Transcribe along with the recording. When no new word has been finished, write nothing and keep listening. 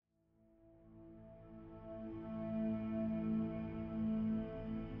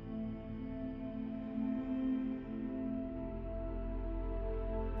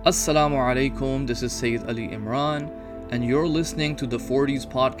Assalamu alaikum, this is Sayyid Ali Imran, and you're listening to the 40s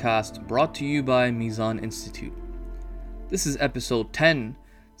podcast brought to you by Mizan Institute. This is episode 10,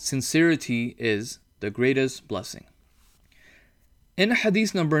 Sincerity is the Greatest Blessing. In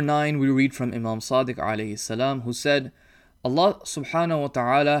hadith number 9, we read from Imam Sadiq alayhi salam, who said, Allah subhanahu wa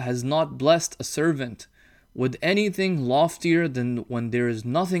ta'ala has not blessed a servant with anything loftier than when there is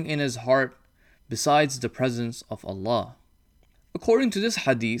nothing in his heart besides the presence of Allah. According to this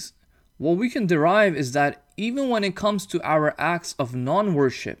hadith, what we can derive is that even when it comes to our acts of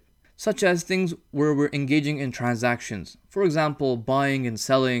non-worship, such as things where we're engaging in transactions, for example, buying and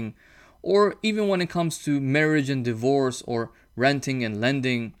selling, or even when it comes to marriage and divorce or renting and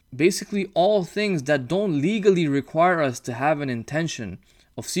lending, basically all things that don't legally require us to have an intention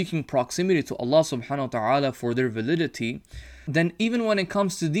of seeking proximity to Allah subhanahu wa ta'ala for their validity, then even when it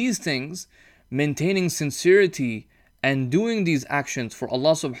comes to these things, maintaining sincerity and doing these actions for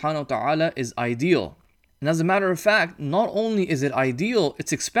Allah subhanahu wa ta'ala is ideal. And as a matter of fact, not only is it ideal,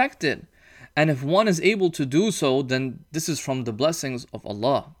 it's expected. And if one is able to do so, then this is from the blessings of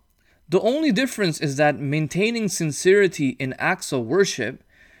Allah. The only difference is that maintaining sincerity in acts of worship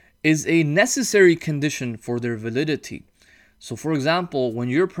is a necessary condition for their validity. So for example, when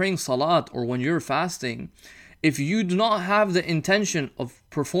you're praying salat or when you're fasting, if you do not have the intention of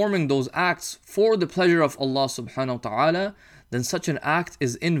performing those acts for the pleasure of Allah subhanahu wa ta'ala, then such an act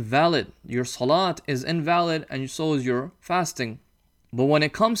is invalid. Your salat is invalid and so is your fasting. But when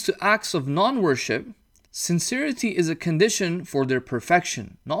it comes to acts of non-worship, sincerity is a condition for their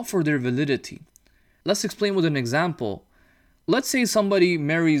perfection, not for their validity. Let's explain with an example. Let's say somebody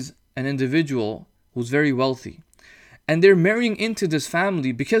marries an individual who's very wealthy. And they're marrying into this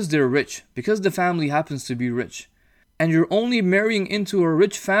family because they're rich, because the family happens to be rich. And you're only marrying into a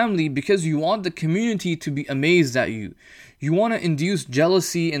rich family because you want the community to be amazed at you. You want to induce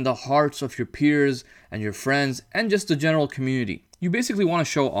jealousy in the hearts of your peers and your friends and just the general community. You basically want to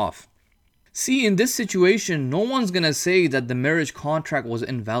show off. See, in this situation, no one's going to say that the marriage contract was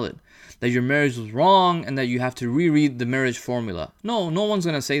invalid, that your marriage was wrong and that you have to reread the marriage formula. No one's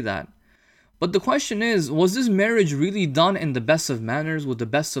going to say that. But the question is, was this marriage really done in the best of manners with the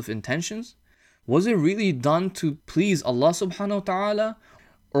best of intentions? Was it really done to please Allah subhanahu wa ta'ala?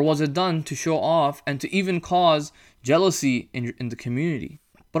 Or was it done to show off and to even cause jealousy in the community?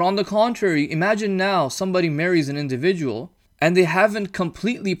 But on the contrary, imagine now somebody marries an individual and they haven't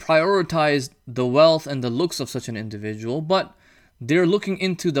completely prioritized the wealth and the looks of such an individual, but they're looking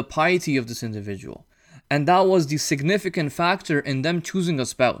into the piety of this individual. And that was the significant factor in them choosing a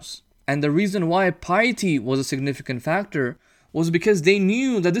spouse. And the reason why piety was a significant factor was because they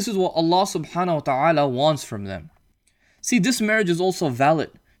knew that this is what Allah subhanahu wa ta'ala wants from them. See, this marriage is also valid,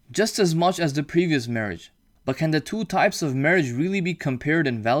 just as much as the previous marriage. But can the two types of marriage really be compared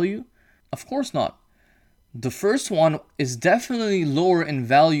in value? Of course not. The first one is definitely lower in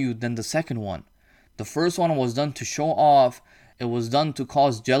value than the second one. The first one was done to show off, it was done to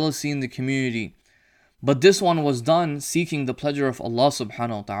cause jealousy in the community. But this one was done seeking the pleasure of Allah subhanahu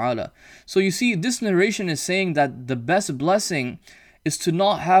wa ta'ala. So you see, this narration is saying that the best blessing is to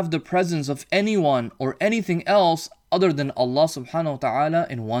not have the presence of anyone or anything else other than Allah subhanahu wa ta'ala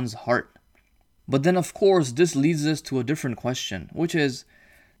in one's heart. But then of course, this leads us to a different question, which is,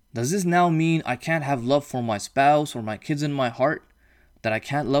 does this now mean I can't have love for my spouse or my kids in my heart? That I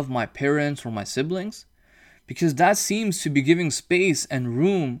can't love my parents or my siblings? Because that seems to be giving space and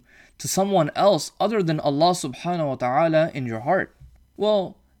room to someone else other than Allah subhanahu wa ta'ala in your heart.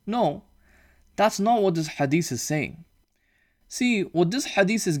 Well, no, that's not what this hadith is saying. See, what this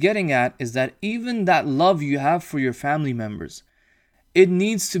hadith is getting at is that even that love you have for your family members, it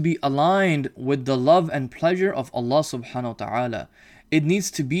needs to be aligned with the love and pleasure of Allah subhanahu wa ta'ala. It needs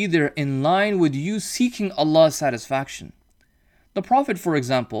to be there in line with you seeking Allah's satisfaction. The Prophet, for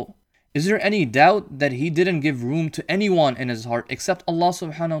example, is there any doubt that he didn't give room to anyone in his heart except Allah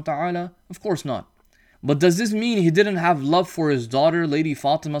subhanahu wa ta'ala? Of course not. But does this mean he didn't have love for his daughter, Lady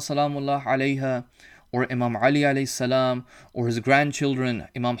Fatima salamullah alayha, or Imam Ali alayhi salam, or his grandchildren,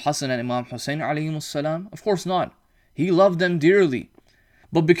 Imam Hassan and Imam Hussein alayhi salam? Of course not. He loved them dearly.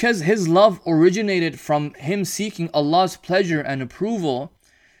 But because his love originated from him seeking Allah's pleasure and approval,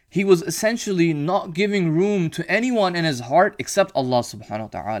 he was essentially not giving room to anyone in his heart except Allah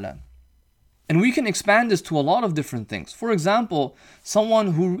subhanahu wa ta'ala. And we can expand this to a lot of different things. For example,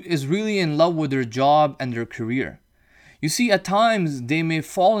 someone who is really in love with their job and their career. You see, at times they may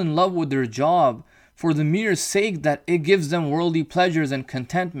fall in love with their job for the mere sake that it gives them worldly pleasures and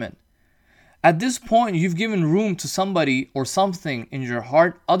contentment. At this point, you've given room to somebody or something in your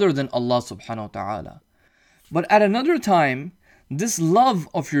heart other than Allah subhanahu wa ta'ala. But at another time, This love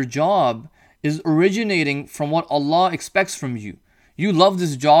of your job is originating from what Allah expects from you. You love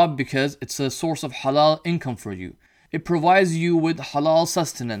this job because it's a source of halal income for you. It provides you with halal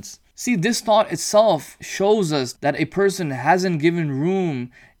sustenance. See, this thought itself shows us that a person hasn't given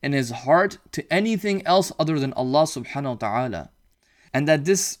room in his heart to anything else other than Allah subhanahu wa ta'ala. And that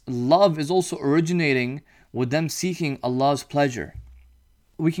this love is also originating with them seeking Allah's pleasure.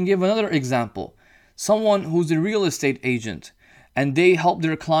 We can give another example. Someone who's a real estate agent and they help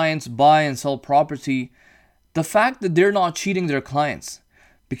their clients buy and sell property. The fact that they're not cheating their clients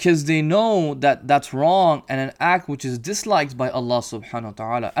because they know that that's wrong and an act which is disliked by Allah subhanahu wa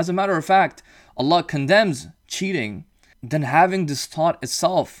ta'ala. As a matter of fact, Allah condemns cheating. Then having this thought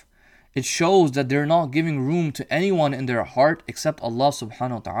itself, it shows that they're not giving room to anyone in their heart except Allah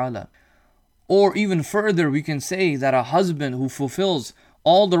subhanahu wa ta'ala. Or even further, we can say that a husband who fulfills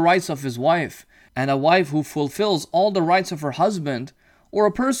all the rights of his wife and a wife who fulfills all the rights of her husband, or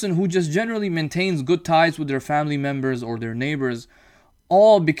a person who just generally maintains good ties with their family members or their neighbors,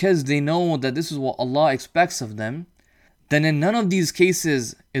 all because they know that this is what Allah expects of them, then in none of these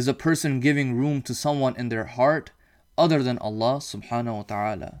cases is a person giving room to someone in their heart other than Allah subhanahu wa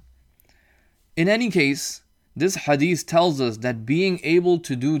ta'ala. In any case, this hadith tells us that being able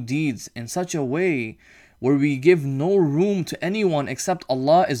to do deeds in such a way where we give no room to anyone except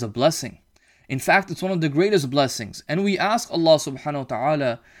Allah is a blessing. In fact, it's one of the greatest blessings. And we ask Allah subhanahu wa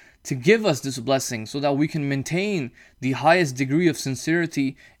ta'ala to give us this blessing so that we can maintain the highest degree of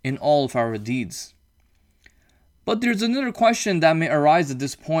sincerity in all of our deeds. But there's another question that may arise at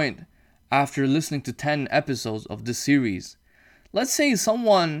this point after listening to 10 episodes of this series. Let's say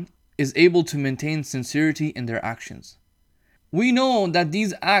someone is able to maintain sincerity in their actions. We know that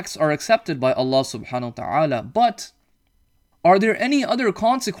these acts are accepted by Allah subhanahu wa ta'ala, but are there any other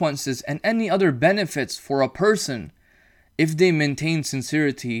consequences and any other benefits for a person if they maintain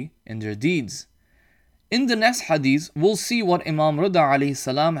sincerity in their deeds? In the next hadith, we'll see what Imam Rida alayhi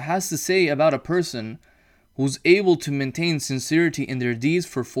salam has to say about a person who's able to maintain sincerity in their deeds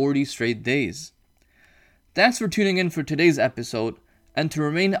for 40 straight days. Thanks for tuning in for today's episode, and to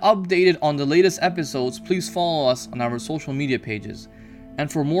remain updated on the latest episodes, please follow us on our social media pages.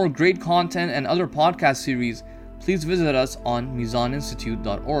 And for more great content and other podcast series, please visit us on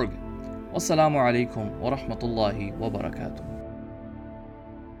mizaninstitute.org. Wassalamu alaikum wa rahmatullahi wa barakatuh.